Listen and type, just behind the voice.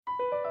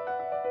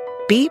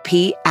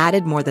BP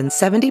added more than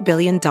 $70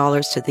 billion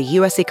to the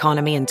U.S.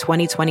 economy in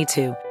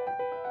 2022.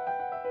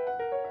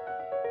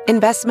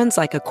 Investments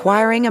like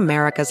acquiring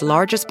America's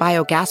largest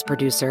biogas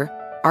producer,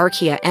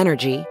 Archaea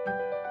Energy,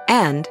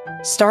 and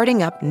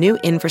starting up new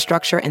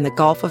infrastructure in the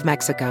Gulf of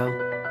Mexico.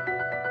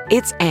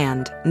 It's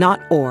and,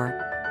 not or.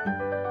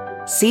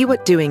 See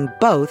what doing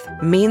both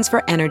means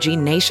for energy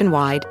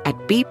nationwide at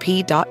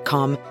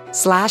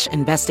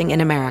bp.com/investing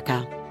in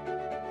America.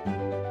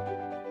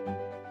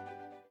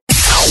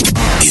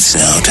 It's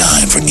now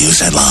time for news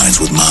headlines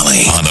with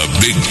Molly on the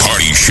Big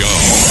Party Show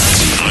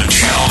on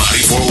Channel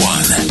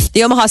 94.1.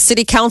 The Omaha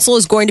City Council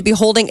is going to be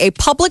holding a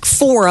public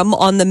forum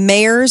on the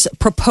mayor's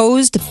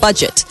proposed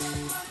budget.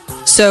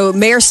 So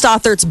Mayor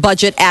Stothart's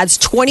budget adds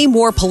 20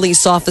 more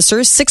police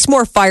officers, 6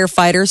 more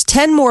firefighters,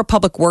 10 more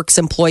public works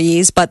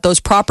employees, but those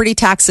property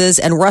taxes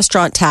and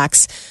restaurant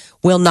tax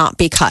will not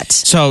be cut.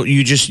 So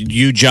you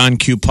John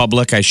Q.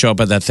 Public, I show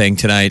up at that thing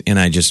tonight and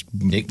I just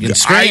scream.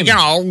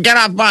 get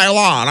off my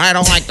lawn. I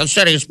don't like the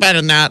city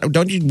spending that.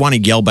 Don't you want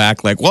to yell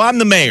back like, well, I'm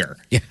the mayor.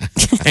 Yeah.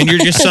 And you're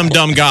just some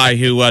dumb guy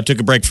who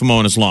took a break from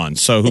mowing his lawn.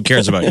 So who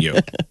cares about you?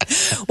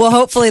 Well,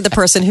 hopefully the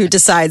person who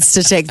decides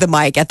to take the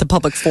mic at the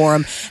public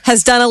forum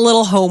has done a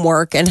little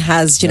homework and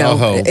has,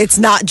 it's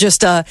not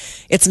just a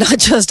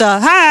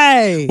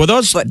hi. Well,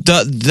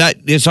 that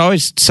is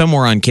always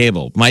somewhere on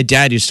cable. My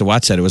dad used to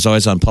watch that. It was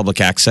always on public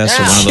access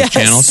or one of those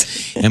channels.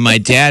 And my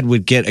dad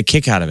would get a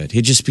kick out of it.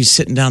 He'd just be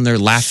sitting down there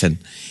laughing.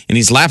 And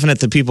he's laughing at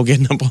the people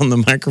getting up on the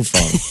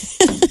microphone.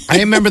 I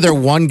remember there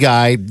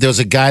was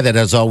a guy that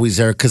was always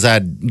there because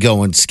I'd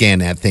go and scan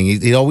that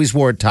thing. He always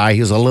wore a tie. He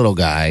was a little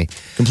guy.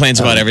 Complains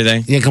about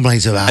everything? Yeah,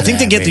 complains about I think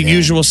they get the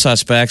usual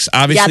suspects.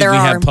 Obviously, we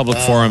have public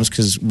forums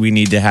because we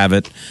need to have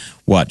it.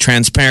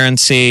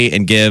 Transparency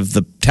and give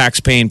the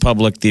tax-paying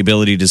public the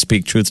ability to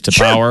speak truth to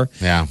power.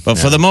 Yeah. But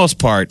for the most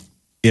part,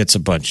 it's a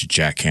bunch of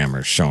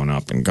jackhammers showing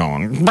up and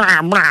going,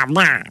 blah, blah,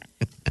 blah.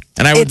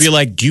 And I would be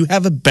like, do you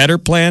have a better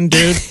plan,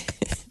 dude?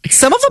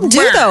 Some of them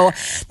do, though.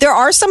 There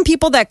are some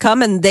people that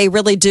come and they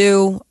really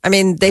do. I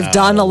mean, they've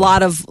done a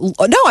lot of.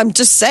 No, I'm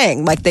just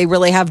saying, like, they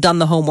really have done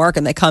the homework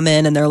and they come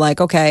in and they're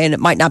like, okay, and it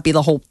might not be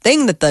the whole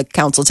thing that the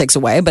council takes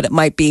away, but it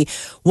might be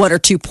 1 or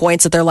 2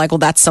 points that they're like, well,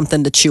 that's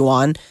something to chew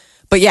on.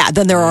 But yeah,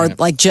 then there are,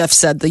 like Jeff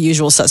said, the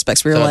usual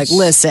suspects. We were like,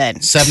 listen.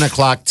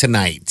 7:00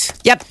 tonight.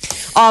 Yep.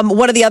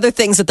 One of the other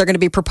things that they're going to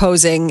be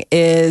proposing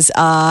is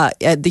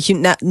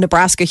the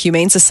Nebraska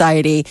Humane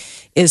Society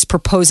is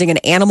proposing an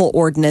animal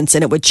ordinance,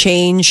 and it would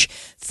change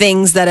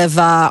things that have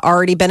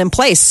already been in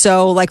place.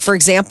 So, like, for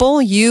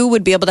example, you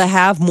would be able to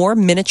have more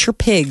miniature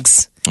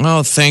pigs.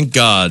 Oh, thank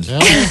God.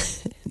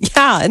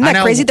 Yeah, isn't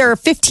that crazy? There are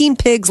 15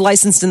 pigs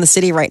licensed in the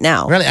city right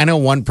now. Really? I know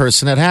one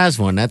person that has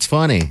one. That's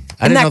funny. I Isn't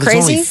didn't know that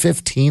there's crazy? only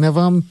 15 of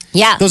them.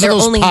 Yeah, those are they're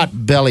those only-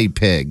 pot-belly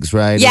pigs,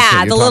 right? That's Yeah,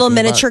 what the you're little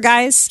talking miniature about?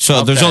 guys.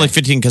 So there's only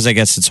 15 because I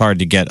guess it's hard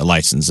to get a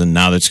license, and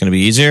now that's going to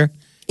be easier?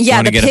 Yeah, You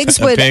wanna the get pigs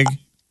a would. pig?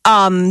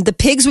 The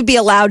pigs would be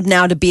allowed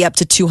now to be up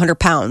to 200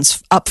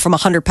 pounds, up from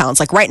 100 pounds.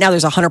 Like right now,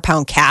 there's a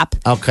 100-pound cap.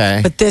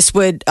 Okay. But this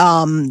would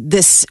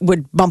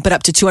bump it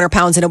up to 200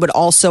 pounds, and it would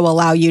also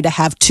allow you to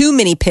have 2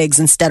 mini pigs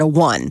instead of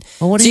 1.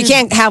 Well, so you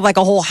can't have like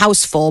a whole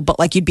house full, but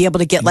like you'd be able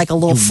to get like a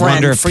little friend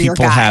wonder if for your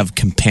people guy. have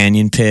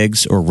companion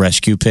pigs or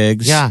rescue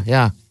pigs.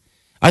 Yeah.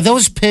 Are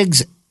those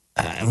pigs,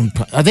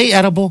 are they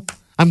edible?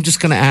 I'm just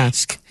going to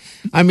ask.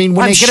 I mean,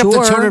 when I'm they get up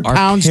sure. to 200 Are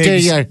pounds,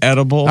 pigs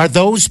edible? Are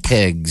those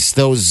pigs,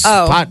 those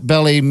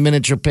pot-belly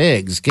miniature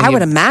pigs? I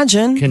would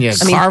imagine. Can you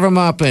carve them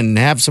up and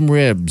have some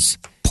ribs?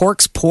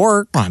 Pork's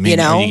pork. Well, I mean, you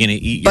know, are you going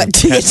to eat your but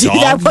do you pet do dog?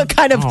 that? What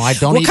kind of? No, I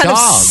don't what eat kind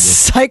dogs. of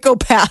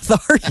psychopath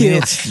are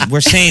you? We're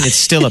saying it's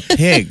still a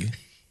pig.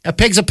 A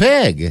pig's a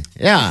pig.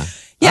 Yeah.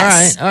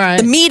 Yes. All right.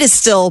 The meat is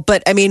still,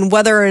 but I mean,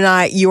 whether or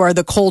not you are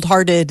the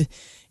cold-hearted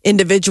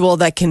individual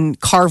that can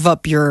carve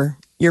up your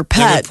They would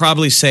pet,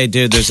 probably say,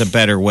 dude, there's a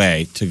better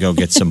way to go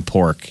get some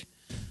pork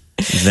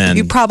than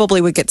you probably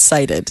would get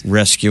cited.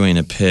 rescuing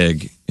a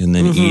pig and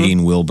then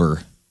eating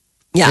Wilbur.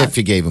 Yeah. If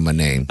you gave him a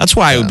name. That's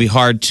why it would be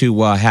hard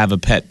to have a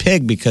pet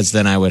pig because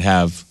then I would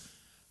have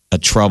a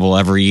trouble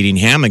ever eating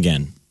ham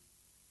again.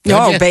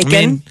 No, bacon.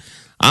 I mean,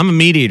 I'm a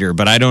meat eater,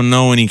 but I don't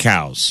know any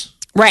cows.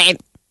 Right.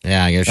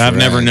 Yeah, I guess I've you're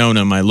never right. known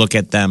them. I look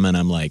at them and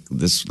I'm like,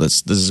 this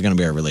is going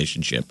to be our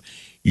relationship.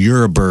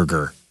 You're a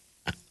burger.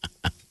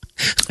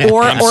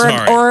 Or I'm or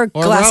sorry. or a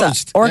Or glass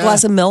roast. of, or a Yeah.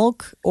 glass of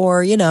milk,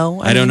 or you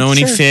know. I don't know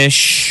any sure.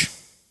 fish.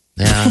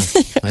 Yeah,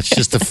 that's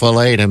just a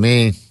fillet to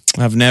me.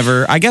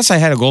 I guess I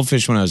had a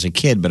goldfish when I was a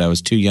kid, but I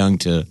was too young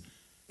to,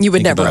 You would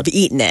Think never about- have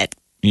eaten it.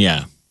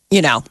 yeah.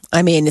 You know,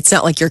 I mean, it's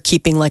not like you're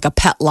keeping like a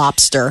pet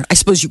lobster. I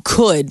suppose you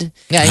could.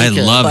 Yeah, I you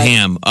could. love but-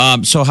 ham.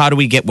 So how do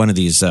we get one of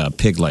these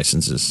pig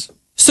licenses?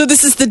 So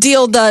this is the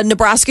deal. The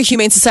Nebraska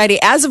Humane Society,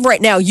 as of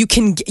right now, you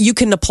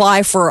can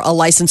apply for a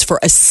license for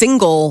a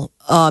single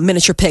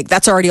miniature pig.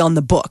 That's already on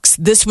the books.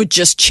 This would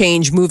just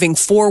change moving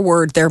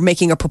forward. They're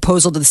making a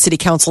proposal to the city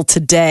council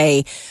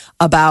today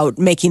about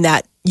making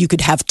that you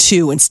could have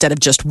two instead of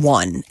just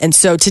one. And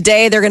so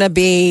today they're going to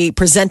be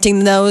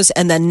presenting those.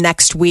 And then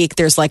next week,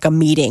 there's like a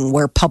meeting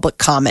where public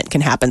comment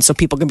can happen. So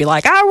people can be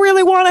like, I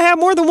really want to have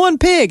more than one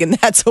pig. And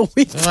that's a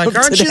week from Like,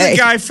 aren't today. you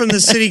the guy from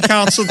the city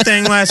council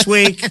thing last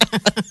week?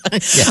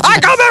 I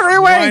come every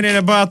week. Whining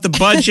about the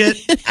budget.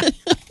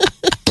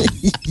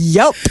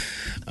 Yep.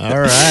 All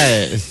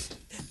right.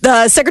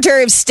 The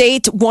Secretary of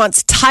State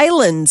wants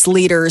Thailand's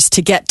leaders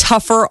to get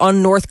tougher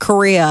on North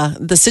Korea.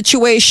 The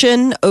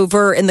situation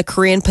over in the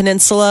Korean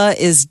Peninsula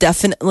is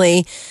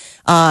definitely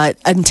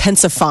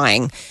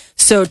intensifying.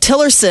 So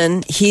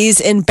Tillerson,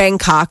 he's in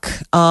Bangkok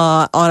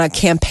on a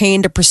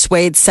campaign to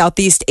persuade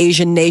Southeast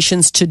Asian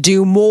nations to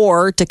do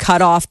more to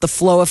cut off the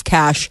flow of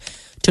cash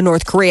to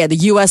North Korea. The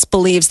U.S.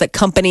 believes that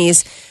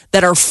companies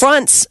that are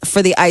fronts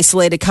for the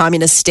isolated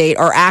communist state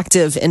are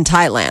active in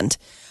Thailand.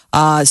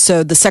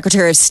 So the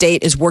Secretary of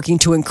State is working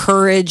to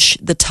encourage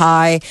the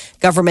Thai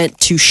government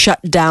to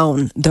shut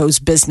down those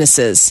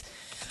businesses.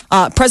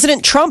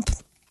 President Trump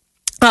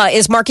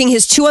is marking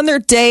his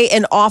 200th day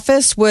in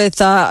office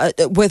with a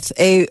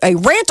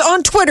rant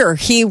on Twitter.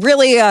 He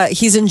really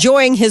he's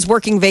enjoying his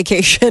working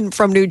vacation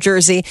from New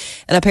Jersey,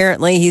 and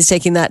apparently he's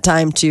taking that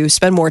time to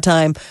spend more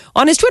time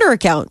on his Twitter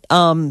account.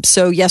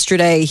 So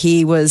yesterday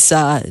he was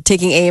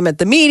taking aim at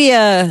the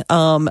media,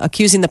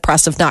 accusing the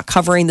press of not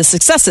covering the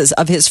successes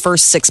of his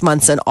first 6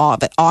 months in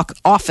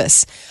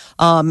office.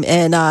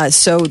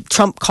 So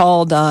Trump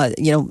called,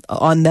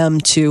 on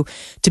them to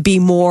be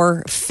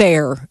more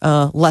fair,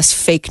 less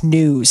fake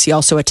news. He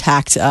also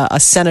attacked a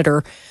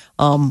senator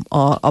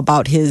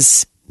about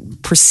his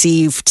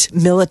perceived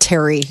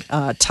military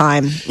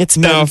time.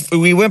 Now, if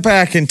we went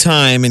back in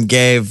time and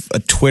gave a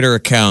Twitter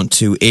account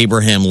to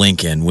Abraham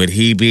Lincoln, would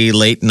he be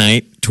late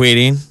night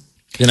tweeting?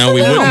 You know,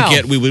 we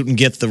wouldn't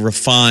get the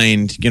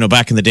refined. You know,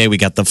 back in the day, we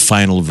got the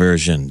final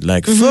version,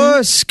 like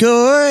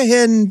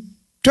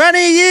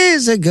 420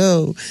 years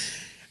ago.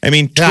 I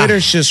mean,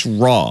 Twitter's just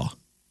raw.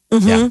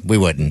 Mm-hmm. Yeah, we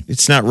wouldn't.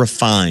 It's not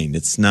refined.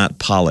 It's not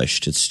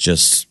polished. It's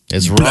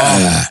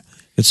raw.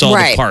 It's all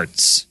Right. the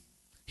parts.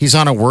 He's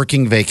on a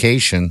working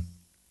vacation,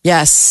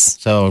 Yes,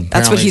 so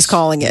that's what he's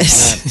calling it.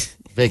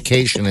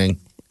 vacationing.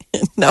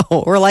 No,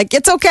 we're like,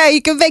 it's okay.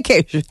 You can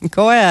vacation.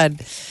 Go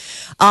ahead.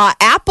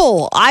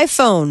 Apple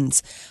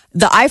iPhones.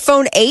 The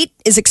iPhone 8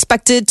 is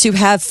expected to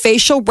have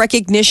facial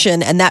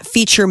recognition, and that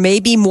feature may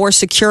be more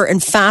secure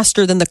and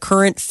faster than the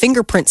current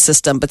fingerprint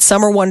system. But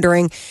some are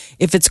wondering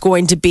if it's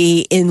going to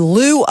be in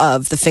lieu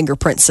of the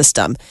fingerprint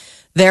system.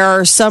 There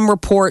are some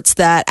reports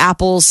that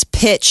Apple's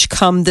pitch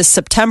come this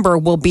September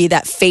will be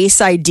that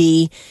Face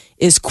ID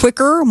is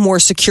quicker, more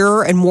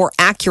secure, and more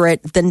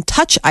accurate than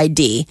Touch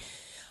ID.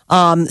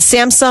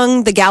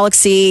 Samsung, the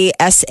Galaxy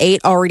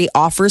S8 already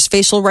offers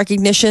facial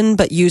recognition,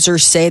 but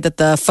users say that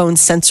the phone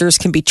sensors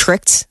can be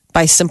tricked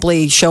by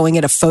simply showing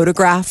it a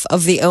photograph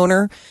of the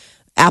owner.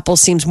 Apple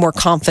seems more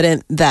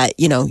confident that,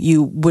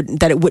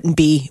 it wouldn't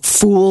be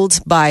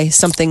fooled by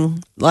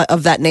something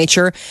of that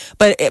nature.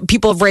 But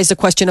people have raised a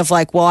question of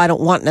like, well, I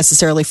don't want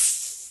necessarily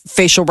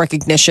facial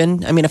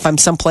recognition. I mean, if I'm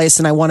someplace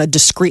and I want to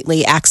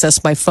discreetly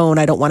access my phone,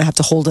 I don't want to have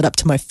to hold it up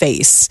to my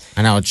face.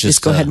 I know, it's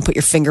just go ahead and put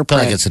your I feel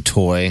fingerprint. like it's a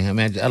toy. I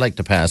mean, I like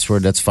the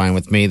password. That's fine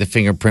with me. The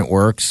fingerprint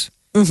works.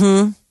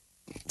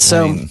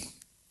 So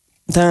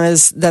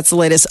that's the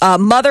latest.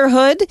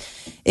 Motherhood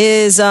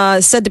is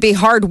said to be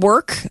hard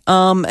work.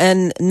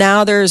 And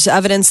now there's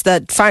evidence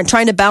that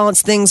trying to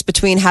balance things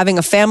between having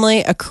a family,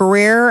 a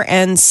career,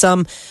 and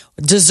some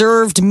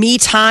deserved me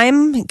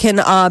time can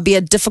be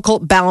a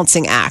difficult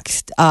balancing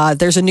act.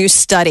 There's a new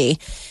study,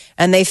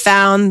 and they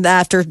found that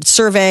after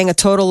surveying a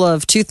total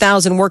of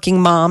 2,000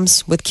 working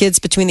moms with kids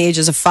between the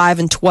ages of 5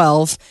 and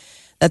 12,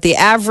 that the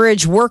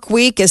average work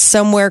week is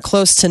somewhere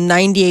close to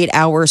 98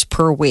 hours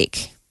per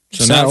week.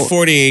 So not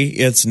 40,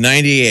 it's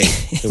 98.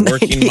 The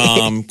working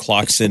mom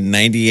clocks in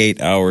 98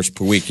 hours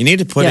per week. You need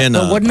to put in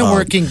But wouldn't a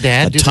working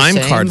dad a do the time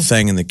same? card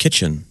thing in the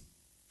kitchen.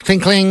 Cling,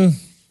 cling.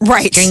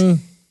 Right. Cling.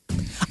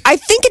 I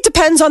think it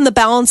depends on the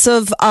balance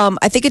of.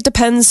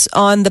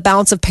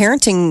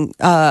 Parenting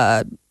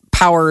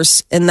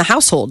powers in the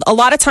household. A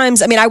lot of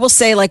times, I mean, I will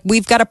say, like,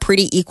 we've got a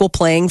pretty equal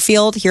playing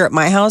field here at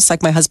my house,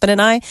 like my husband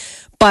and I.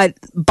 But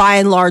by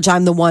and large,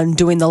 I'm the one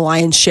doing the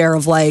lion's share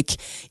of like,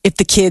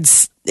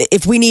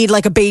 if we need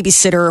like a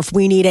babysitter, if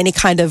we need any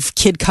kind of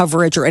kid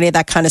coverage or any of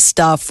that kind of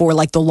stuff, or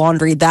like the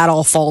laundry, that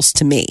all falls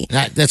to me.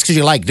 That's because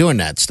you like doing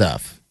that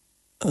stuff.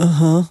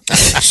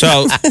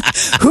 So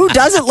Who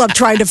doesn't love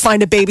trying to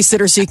find a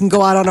babysitter so you can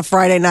go out on a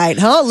Friday night,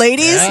 huh,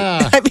 ladies?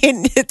 Yeah. I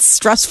mean, it's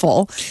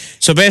stressful.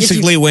 So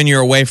basically, when you're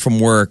away from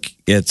work,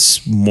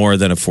 it's more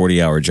than a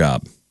 40-hour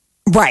job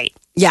Right.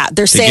 Yeah.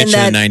 They're to saying get you to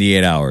that.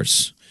 98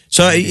 hours.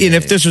 So and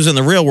if this was in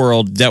the real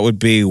world, that would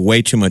be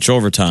way too much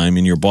overtime,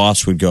 and your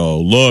boss would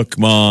go, "Look,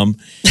 Mom,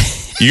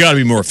 you got to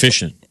be more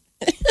efficient.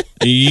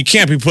 You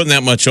can't be putting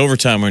that much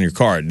overtime on your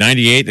card.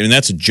 98, I mean,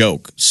 that's a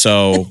joke.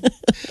 So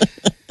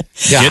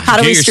Yeah. How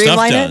do get we your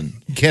streamline stuff it? done.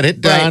 Get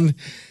it done.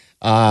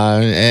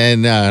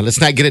 And let's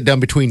not get it done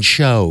between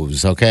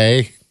shows,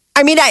 okay?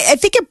 I mean, I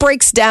think it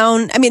breaks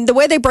down. I mean, the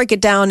way they break it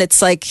down,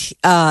 it's like,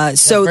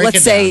 so break let's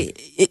it say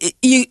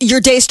your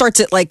day starts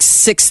at like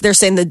 6. They're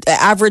saying the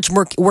average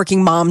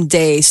working mom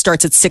day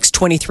starts at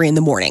 6:23 in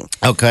the morning.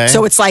 Okay.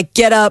 So it's like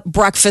get up,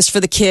 breakfast for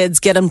the kids,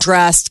 get them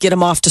dressed, get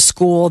them off to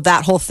school,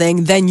 that whole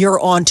thing. Then you're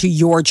on to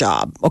your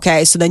job.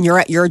 Okay. So then you're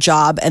at your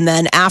job. And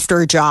then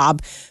after a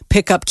job,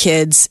 pick up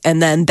kids.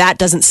 And then that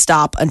doesn't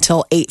stop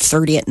until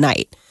 8:30 at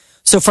night.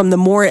 So from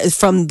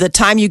the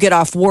time you get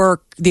off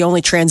work, the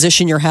only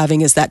transition you're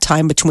having is that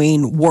time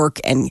between work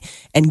and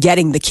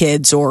getting the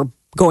kids or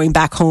going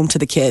back home to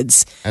the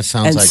kids. That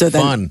sounds like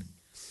fun.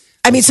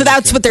 I mean, so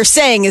that's what they're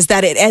saying is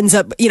that it ends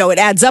up, it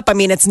adds up. I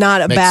mean, it's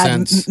not a Makes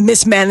bad sense.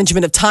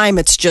 mismanagement of time.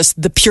 It's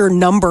just the pure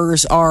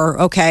numbers are,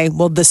 okay,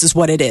 well, this is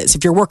what it is.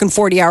 If you're working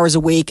 40 hours a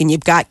week and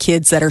you've got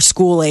kids that are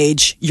school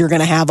age, you're going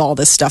to have all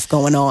this stuff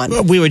going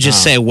on. We would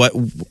just say what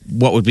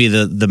would be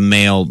the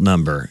male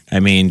number.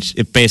 I mean,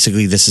 if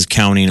basically this is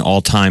counting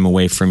all time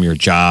away from your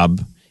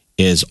job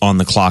is on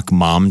the clock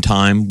mom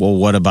time. Well,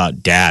 what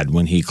about dad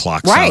when he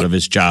clocks out of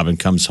his job and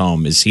comes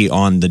home? Is he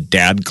on the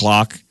dad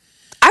clock?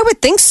 I would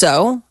think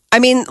so. I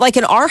mean, like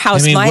in our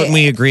house, wouldn't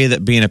we agree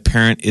that being a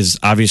parent is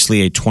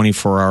obviously a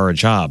 24-hour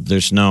job?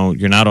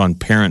 You're not on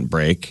parent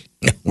break.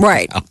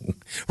 Right.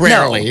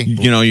 Rarely.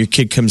 Your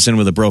kid comes in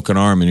with a broken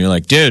arm and you're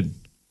like, dude,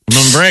 I'm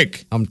on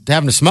break. I'm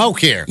having a smoke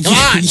here. Come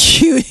on.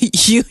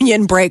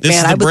 Union break, This man.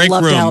 is the I would break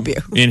love to room help you.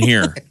 in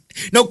here.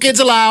 No kids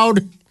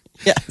allowed.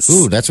 Yes.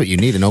 Ooh, that's what you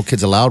need, a no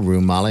kids allowed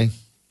room, Molly.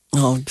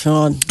 Oh,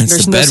 God. It's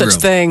There's the no bedroom.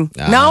 such thing.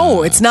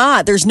 No, it's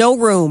not. There's no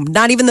room.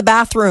 Not even the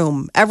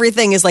bathroom.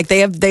 Everything is like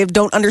they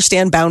don't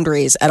understand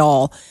boundaries at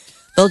all.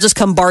 They'll just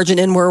come barging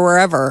in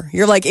wherever.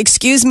 You're like,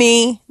 excuse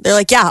me. They're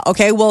like, yeah,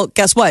 okay, well,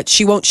 guess what?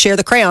 She won't share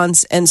the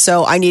crayons. And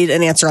so I need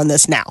an answer on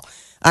this now.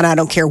 And I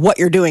don't care what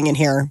you're doing in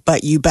here,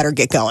 but you better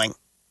get going.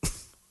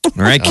 All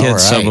right, kids. All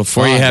So right,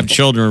 before you fine. have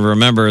children,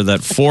 remember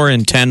that 4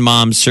 in 10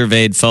 moms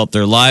surveyed felt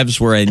their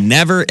lives were a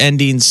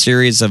never-ending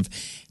series of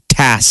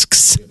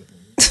tasks.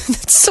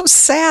 It's so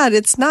sad.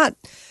 It's not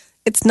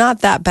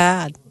that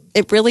bad.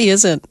 It really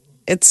isn't.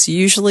 It's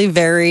usually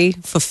very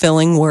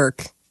fulfilling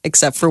work,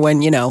 except for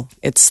when,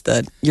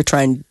 you're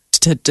trying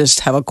to just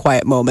have a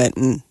quiet moment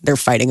and they're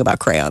fighting about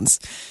crayons.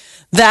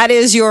 That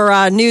is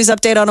your news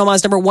update on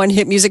Omaha's number 1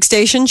 hit music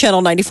station,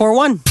 Channel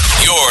 94.1.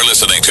 You're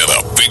listening to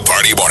the Big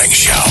Party Morning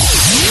Show.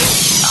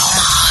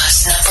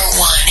 Omaha's number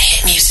 1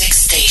 hit music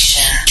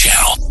station.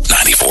 Channel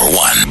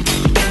 94.1.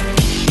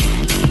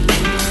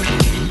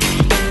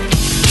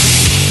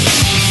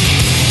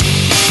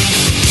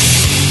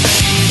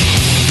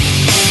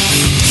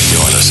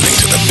 You're listening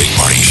to the Big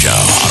Party Show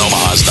on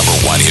Omaha's number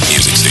 1 hit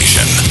music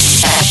station.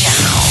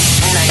 Channel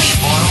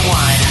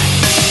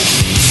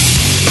 94.1.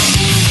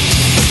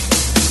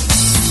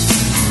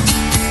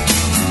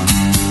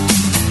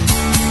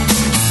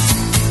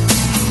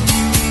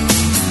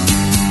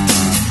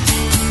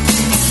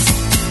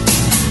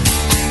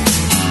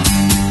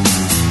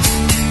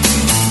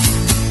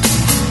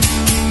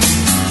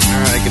 All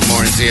right, good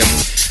morning to you.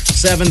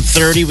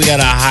 7:30, we got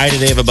a high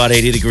today of about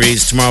 80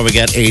 degrees. Tomorrow we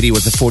got 80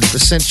 with a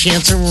 40%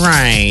 chance of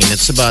rain.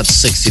 It's about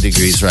 60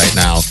 degrees right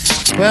now.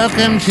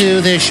 Welcome to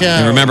the show.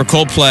 And remember,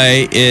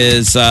 Coldplay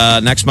is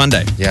next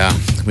Monday. Yeah,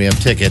 we have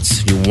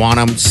tickets. You want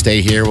them,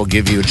 stay here. We'll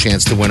give you a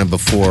chance to win them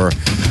before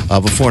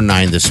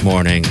 9 this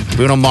morning.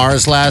 Bruno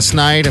Mars last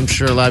night. I'm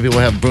sure a lot of people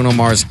have Bruno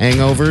Mars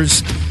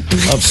hangovers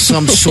of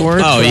some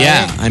sort. Oh, right?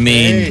 yeah. I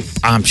mean, Hey.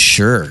 I'm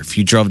sure if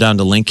you drove down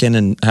to Lincoln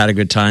and had a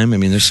good time, I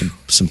mean, there's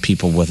some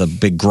people with a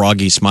big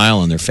groggy smile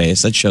on their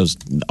face. That show's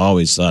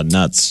always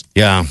nuts.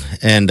 Yeah,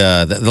 and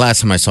the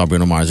last time I saw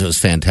Bruno Mars, it was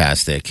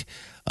fantastic.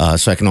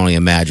 So I can only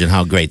imagine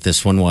how great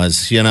this one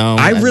was,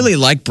 I really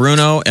like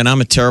Bruno, and I'm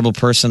a terrible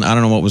person. I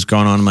don't know what was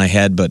going on in my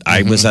head, but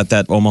I was at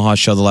that Omaha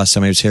show the last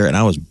time I was here, and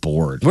I was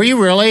bored. Were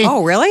you really?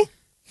 Oh, really?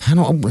 I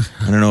don't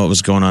know what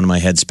was going on in my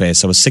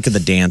headspace. I was sick of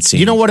the dancing.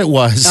 You know what it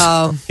was?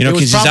 Oh. You know, It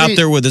was because he's probably- out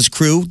there with his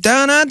crew.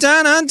 Donna,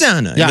 Donna,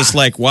 Donna. Yeah. It was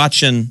like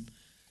watching,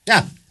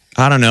 Yeah.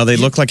 I don't know, they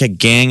look like a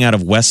gang out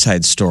of West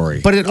Side Story.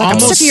 But it I'm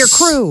almost sick of your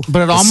crew.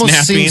 But it almost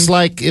snapping. seems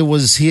like he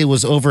was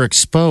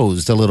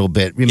overexposed a little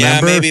bit.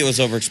 Remember? Yeah, maybe it was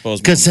overexposed.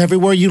 Because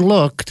everywhere you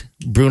looked,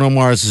 Bruno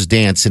Mars was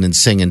dancing and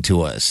singing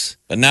to us.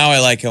 But now I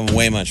like him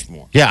way much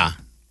more. Yeah,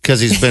 because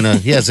he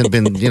hasn't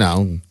been,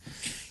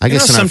 I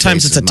guess in our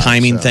sometimes it's a faces much,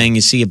 timing so. thing.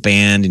 You see a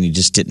band and you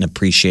just didn't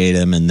appreciate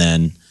him. And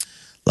then,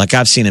 like,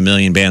 I've seen a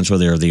million bands where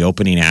they're the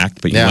opening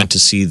act, but you Yeah. went to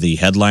see the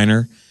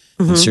headliner.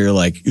 And so you're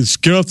like,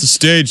 get off the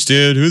stage,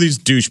 dude. Who are these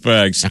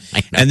douchebags?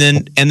 and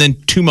then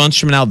 2 months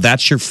from now,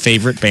 that's your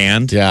favorite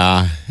band.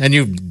 Yeah, and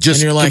you just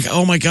And you're like,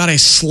 oh my God, I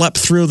slept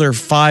through their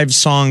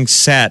 5-song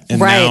set.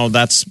 And Right. now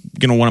that's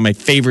one of my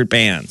favorite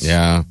bands.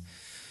 yeah.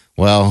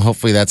 Well,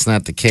 hopefully that's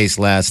not the case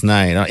last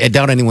night. I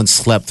doubt anyone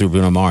slept through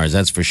Bruno Mars,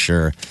 that's for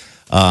sure.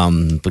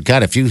 But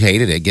God, if you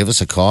hated it, give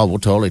us a call. We'll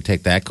totally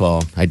take that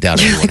call. I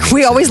doubt anyone. hates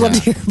We it, always love yeah.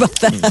 to hear about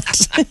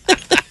that.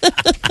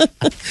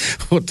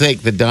 We'll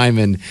take the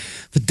diamond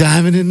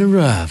in the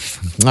rough.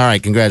 All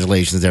right,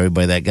 congratulations to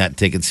everybody that got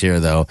tickets here,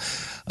 though.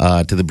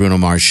 to the Bruno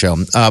Mars show.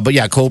 But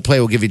yeah, Coldplay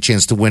will give you a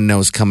chance to win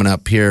those coming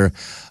up here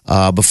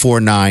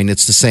before 9.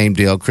 It's the same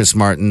deal. Chris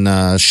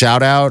Martin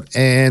shout out,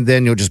 and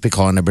then you'll just be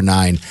calling number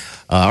 9.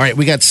 All right,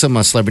 we got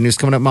some celebrity news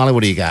coming up. Molly,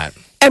 what do you got?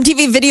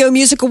 MTV Video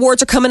Music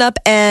Awards are coming up,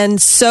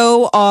 and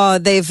so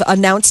they've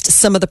announced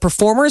some of the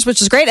performers,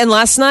 which is great. And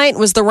last night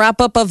was the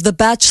wrap-up of The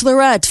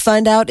Bachelorette.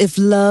 Find out if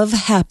love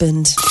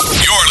happened.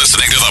 You're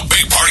listening to the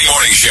Big Party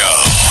Morning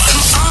Show.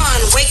 Come on,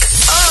 wake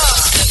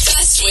up. The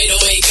best way to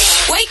wake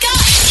up. Wake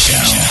up.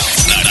 Channel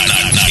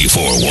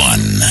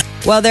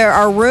 94.1. Well, there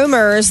are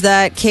rumors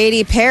that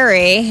Katy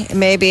Perry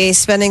may be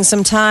spending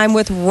some time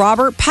with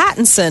Robert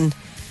Pattinson.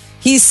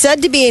 He's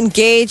said to be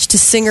engaged to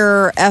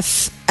singer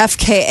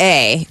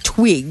FKA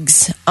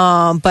Twigs,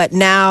 but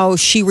now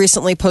she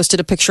recently posted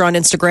a picture on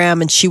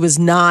Instagram and she was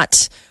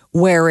not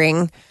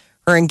wearing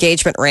her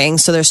engagement ring.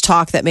 So there's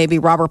talk that maybe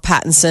Robert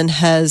Pattinson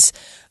has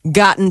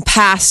gotten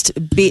past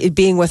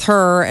being with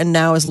her and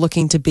now is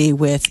looking to be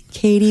with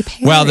Katy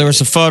Perry. Well, there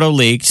was a photo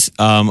leaked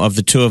of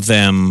the two of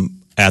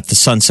them at the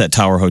Sunset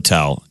Tower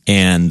Hotel,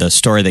 and the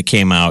story that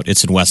came out,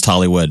 it's in West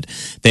Hollywood.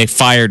 They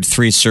fired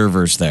 3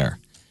 servers there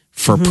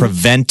for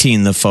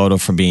preventing the photo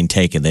from being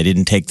taken. They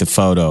didn't take the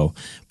photo,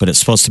 but it's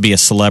supposed to be a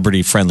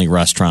celebrity-friendly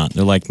restaurant.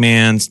 They're like,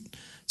 man,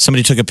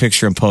 somebody took a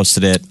picture and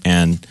posted it,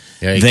 and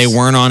they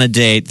weren't on a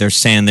date. They're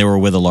saying they were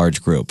with a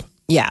large group.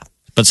 Yeah.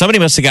 But somebody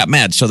must have got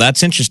mad, so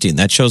that's interesting.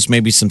 That shows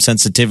maybe some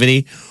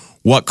sensitivity.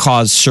 What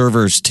caused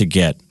servers to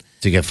get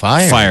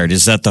fired?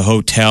 Is that the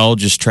hotel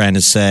just trying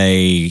to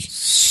say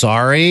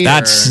sorry?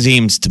 That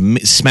seems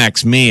to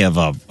smacks me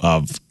of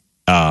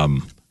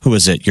who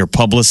is it? Your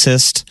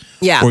publicist?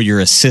 Yeah. Or your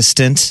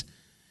assistant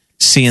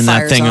seeing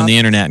that thing on the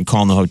internet and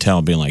calling the hotel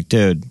and being like,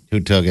 dude, who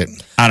took it?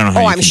 I don't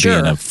know how you can be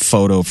in a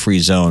photo-free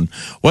zone.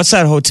 What's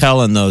that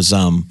hotel in those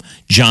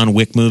John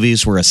Wick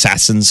movies where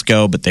assassins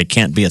go, but they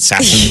can't be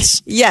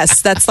assassins?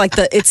 Yes, that's like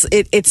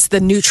it's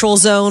the neutral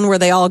zone where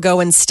they all go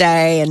and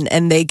stay,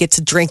 and they get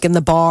to drink in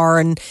the bar,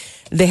 and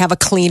they have a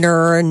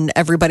cleaner, and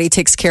everybody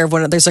takes care of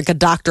one. There's like a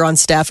doctor on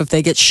staff. If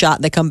they get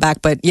shot, they come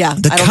back. But yeah,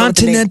 the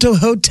Continental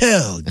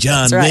Hotel,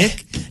 John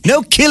Wick.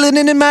 No killing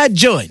in my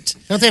joint.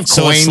 Don't they have coins?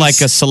 So it's like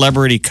a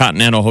celebrity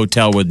Continental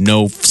Hotel with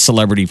no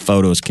celebrity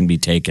photos can be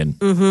taken.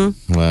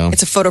 Mm-hmm. Well,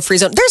 it's a photo-free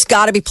zone. There's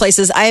got to be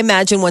places. I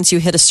imagine once you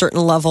hit a certain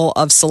level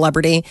of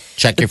celebrity,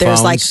 check your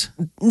there's phones.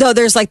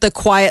 There's like the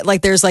quiet.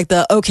 Like there's like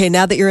the okay.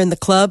 Now that you're in the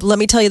club, let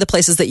me tell you the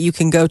places that you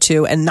can go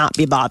to and not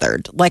be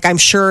bothered. Like I'm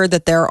sure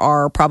that there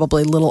are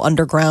probably little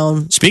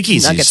underground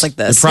speakeasies nuggets like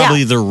this. They're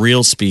probably the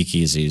real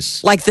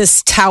speakeasies. Like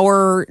this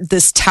tower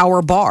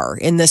bar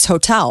in this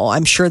hotel.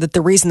 I'm sure that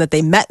the reason that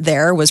they met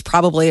there was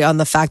probably on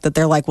the fact that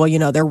they're like, well, you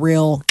know, they're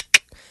real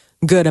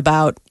good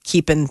about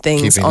keeping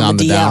things on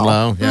the DL. Down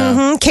low. Yeah.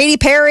 Mm-hmm. Katy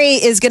Perry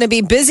is going to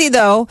be busy,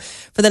 though,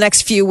 for the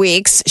next few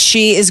weeks.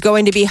 She is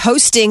going to be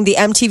hosting the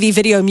MTV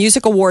Video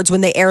Music Awards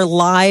when they air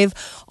live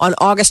on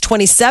August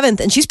 27th,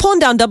 and she's pulling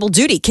down double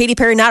duty. Katy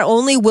Perry not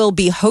only will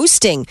be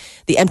hosting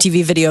the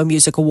MTV Video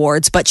Music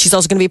Awards, but she's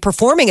also going to be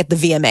performing at the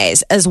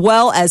VMAs, as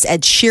well as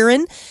Ed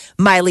Sheeran,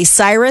 Miley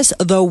Cyrus,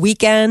 The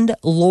Weeknd,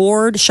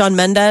 Lorde, Shawn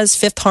Mendes,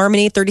 Fifth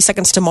Harmony, 30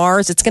 Seconds to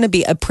Mars. It's going to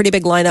be a pretty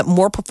big lineup.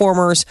 More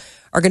performers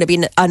are going to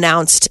be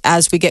announced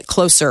as we get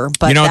closer.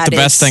 But you know what the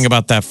best thing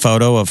about that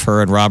photo of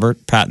her and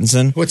Robert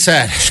Pattinson? What's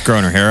that? She's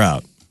growing her hair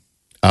out.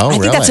 Oh, I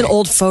think that's an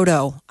old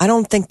photo. I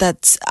don't think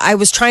that's. I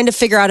was trying to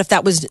figure out if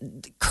that was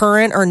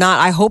current or not.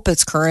 I hope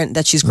it's current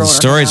that she's growing The her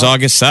story's hair out.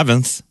 August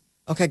 7th.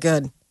 Okay,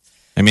 good.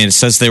 I mean, it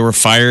says they were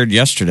fired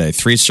yesterday.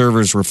 3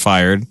 servers were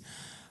fired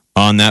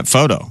on that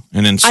photo.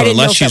 And then, so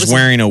unless she's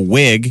wearing a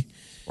wig,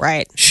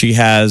 right? She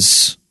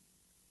has.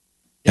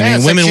 Yeah, I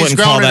mean, women wouldn't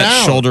call that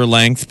out. shoulder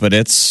length, but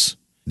it's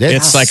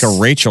like a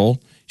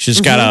Rachel.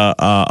 She's got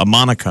a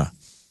Monica.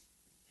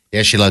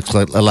 Yeah, she looks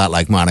a lot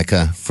like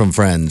Monica from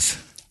Friends.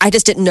 I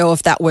just didn't know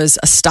if that was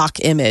a stock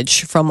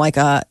image from like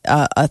a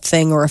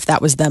thing or if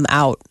that was them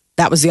out.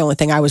 That was the only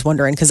thing I was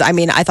wondering. Because, I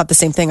mean, I thought the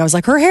same thing. I was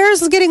like, her hair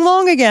is getting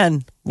long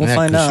again. We'll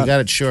find out. She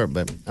got it short,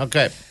 but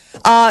okay.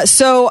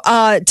 So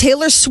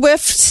Taylor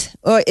Swift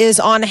is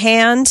on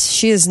hand.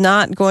 She's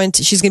going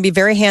to be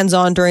very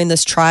hands-on during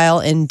this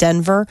trial in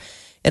Denver.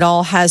 It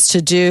all has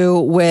to do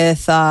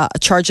with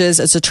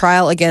charges. It's a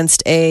trial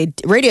against a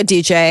radio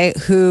DJ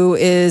who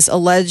is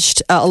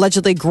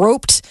allegedly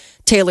groped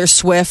Taylor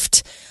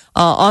Swift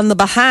on the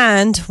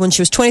behind when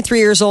she was 23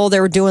 years old. They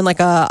were doing like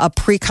a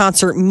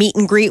pre-concert meet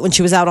and greet when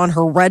she was out on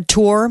her Red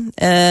tour.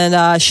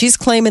 And she's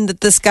claiming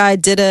that this guy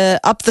did a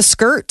up the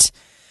skirt,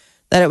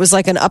 that it was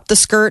like an up the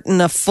skirt and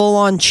a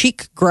full-on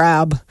cheek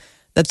grab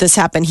that this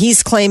happened.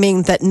 He's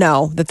claiming that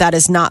no, that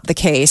is not the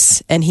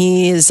case. And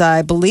he is,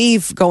 I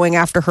believe, going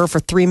after her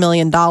for $3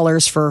 million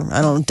for,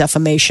 I don't know,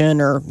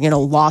 defamation or,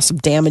 loss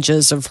of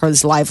damages of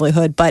his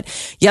livelihood. But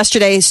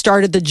yesterday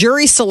started the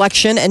jury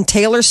selection and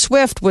Taylor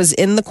Swift was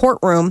in the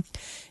courtroom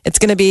It's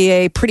going to be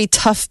a pretty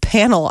tough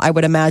panel, I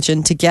would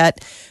imagine, to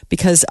get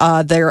because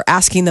they're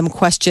asking them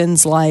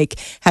questions like,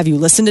 have you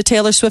listened to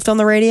Taylor Swift on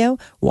the radio?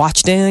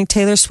 Watched any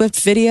Taylor Swift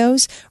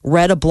videos?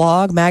 Read a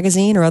blog,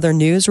 magazine, or other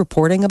news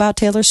reporting about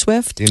Taylor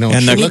Swift? Do you know And what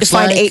they she need to looks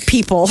find like? 8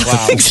 people.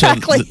 Wow.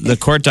 Exactly. So the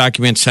court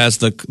documents has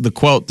the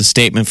quote, the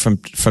statement from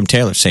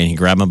Taylor saying he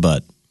grabbed my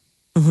butt.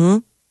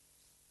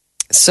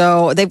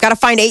 So they've got to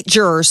find 8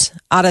 jurors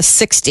out of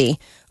 60.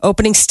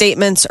 Opening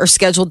statements are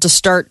scheduled to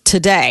start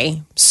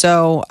today.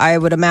 So I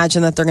would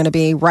imagine that they're going to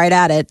be right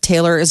at it.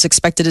 Taylor is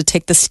expected to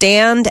take the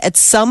stand at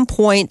some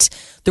point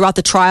throughout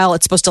the trial.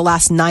 It's supposed to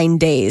last 9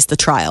 days, the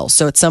trial.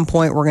 So at some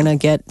point, we're going to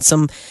get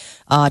some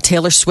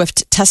Taylor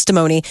Swift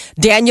testimony.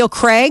 Daniel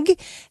Craig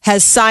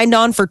has signed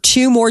on for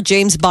 2 more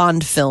James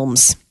Bond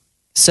films.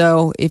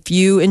 So if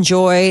you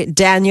enjoy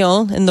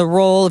Daniel in the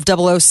role of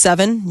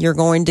 007, you're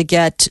going to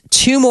get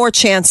 2 more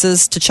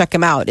chances to check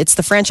him out. It's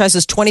the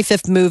franchise's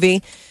 25th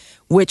movie,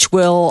 which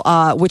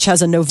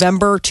has a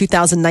November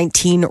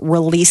 2019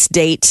 release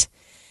date.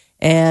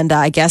 And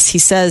I guess he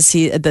says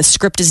the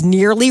script is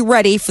nearly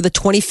ready for the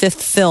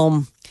 25th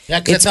film. Yeah,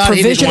 'cause I It's thought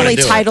he didn't wanna provisionally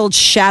do it. titled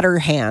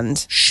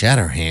Shatterhand.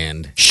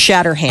 Shatterhand.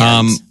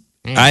 Shatterhand.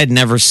 I had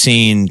never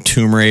seen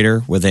Tomb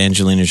Raider with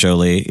Angelina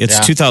Jolie. It's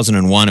Yeah.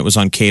 2001. It was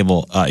on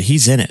cable.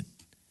 He's in it.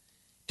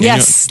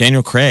 Yes.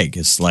 Daniel Craig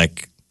is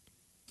like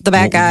The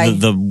bad guy.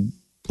 The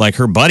like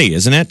her buddy,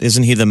 isn't it?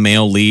 Isn't he the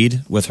male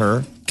lead with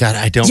her? God,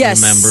 I don't Yes.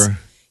 remember.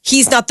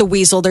 He's not the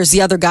weasel. There's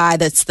the other guy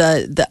that's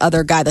the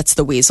other guy that's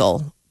the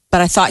weasel.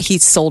 But I thought he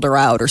sold her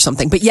out or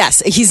something. But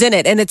yes, he's in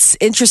it. And it's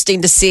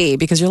interesting to see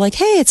because you're like,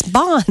 hey, it's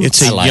Bond.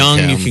 It's I a like young,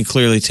 him. you can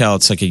clearly tell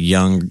it's like a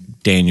young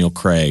Daniel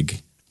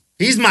Craig.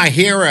 He's my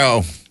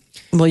hero.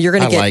 Well, you're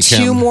going I to get like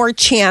 2 him. more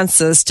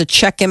chances to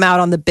check him out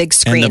on the big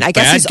screen. And the I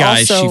guess bad he's guy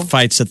also she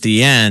fights at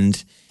the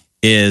end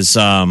is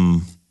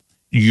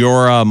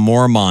Jorah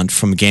Mormont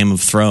from Game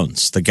of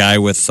Thrones. The guy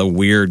with the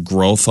weird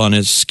growth on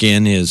his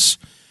skin is,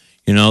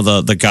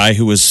 the guy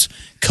who was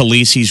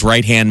Khaleesi's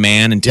right-hand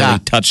man until Yeah. he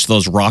touched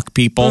those rock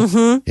people.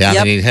 Yeah, Yep.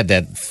 and he had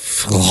that.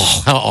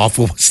 Oh, how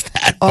awful was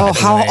that? by Oh, the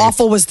how way?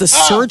 awful was the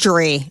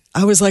surgery?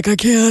 I was like, I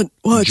can't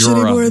watch any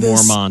more Jorah of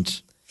this.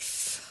 Mormont.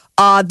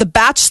 The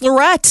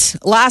Bachelorette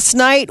last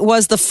night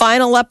was the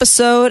final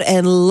episode,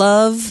 and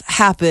love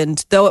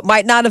happened. Though it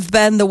might not have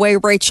been the way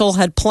Rachel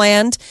had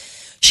planned.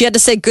 She had to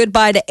say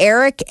goodbye to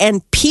Eric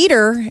and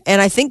Peter,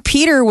 and I think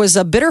Peter was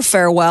a bitter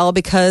farewell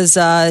because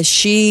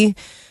she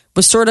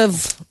was sort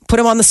of put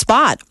him on the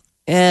spot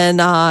and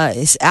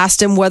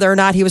asked him whether or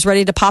not he was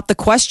ready to pop the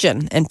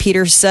question. And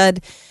Peter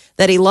said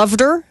that he loved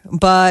her,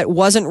 but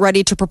wasn't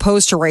ready to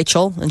propose to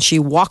Rachel. And she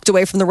walked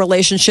away from the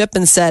relationship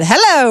and said,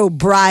 hello,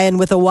 Brian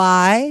with a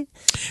Y.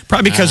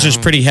 Probably because there's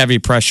pretty heavy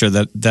pressure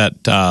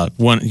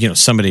that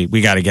somebody, we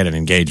got to get an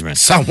engagement.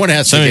 Someone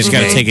has Somebody's to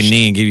got get to take a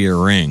knee and give you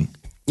a ring.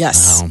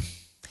 Yes. Wow.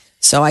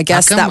 So I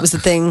guess How come- that was the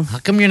thing. How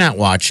come you're not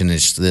watching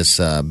this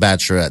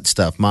Bachelorette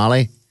stuff,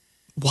 Molly?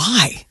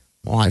 Why?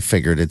 Well, I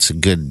figured it's a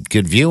good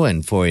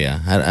viewing for you.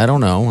 I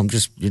don't know.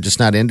 you're just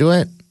not into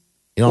it.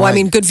 You don't Well, I like-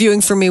 mean, good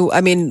viewing for me. I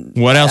mean,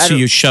 What else I are don't-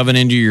 you shoving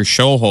into your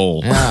show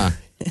hole? yeah.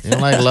 You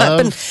don't like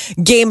love?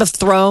 Game of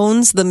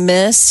Thrones, The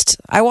Mist.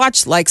 I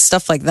watch like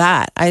stuff like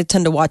that. I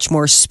tend to watch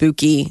more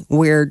spooky,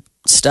 weird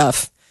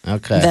stuff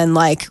Okay. than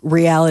like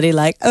reality.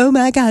 Like, oh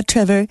my God,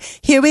 Trevor,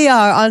 here we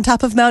are on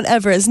top of Mount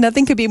Everest.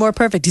 Nothing could be more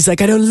perfect. He's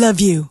like, I don't love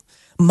you,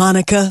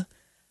 Monica.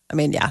 I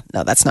mean, yeah,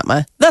 no, that's not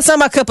my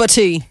cup of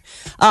tea.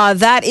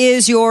 That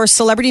is your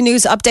celebrity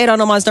news update on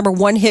Omaha's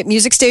 #1 hit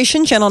music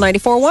station, Channel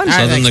 94.1. All right, So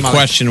then thanks, the Molly.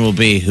 question will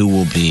be, who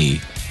will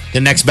be? The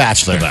next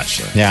Bachelor.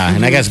 Yeah,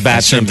 and I guess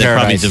Bachelor in assume they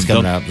probably Paradise is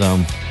coming up,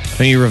 though.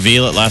 Didn't you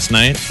reveal it last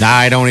night? Nah,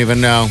 I don't even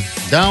know.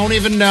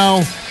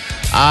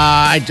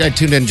 I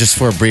tuned in just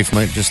for a brief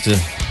moment, just to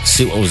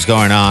see what was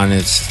going on.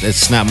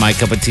 It's not my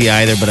cup of tea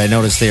either, but I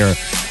noticed they are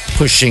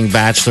pushing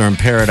Bachelor in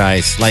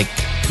Paradise like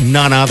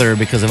none other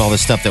because of all the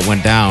stuff that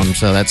went down.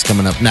 So that's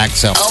coming up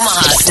next. So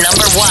Omaha's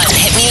 #1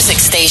 hit music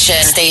station.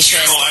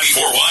 Channel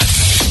 94.1.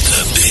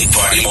 The Big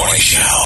Party Morning Show.